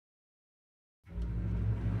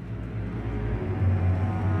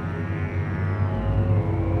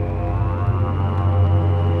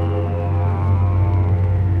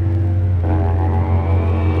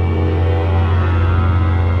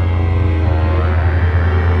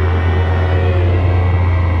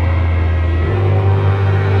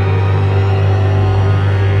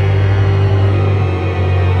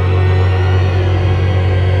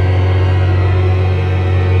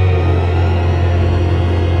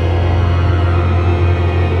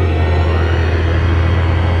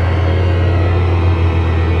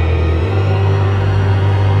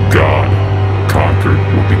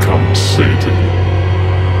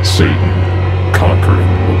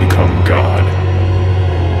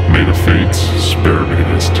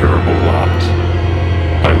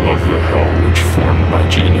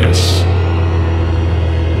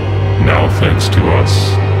thanks to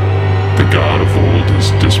us, the god of old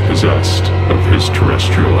is dispossessed of his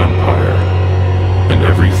terrestrial empire, and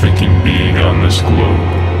every thinking being on this globe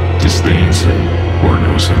disdains him or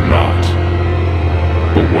knows him not.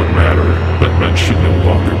 But what matter that men should no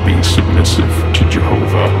longer be submissive to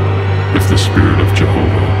Jehovah, if the spirit of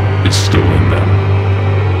Jehovah is still in them,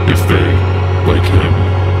 if they, like him,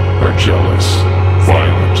 are jealous,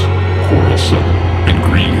 violent, quarrelsome, and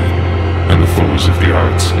greedy, and the foes of the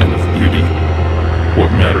arts and of beauty. What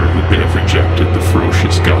matter that they have rejected the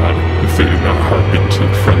ferocious God if they do not hearken to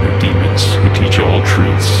the friendly demons who teach all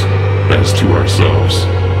truths, as to ourselves,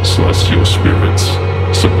 celestial spirits,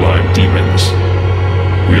 sublime demons.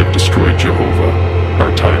 We have destroyed Jehovah,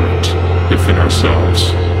 our tyrant, if in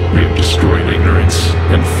ourselves we have destroyed ignorance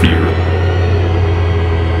and fear.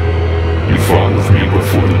 You fought with me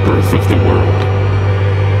before the birth of the world.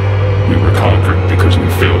 We were conquered because we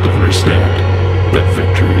failed to understand that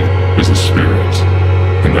victory is a spirit,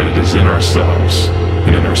 and that it is in ourselves,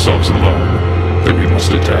 and in ourselves alone, that we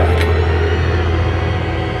must attack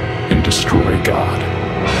and destroy God.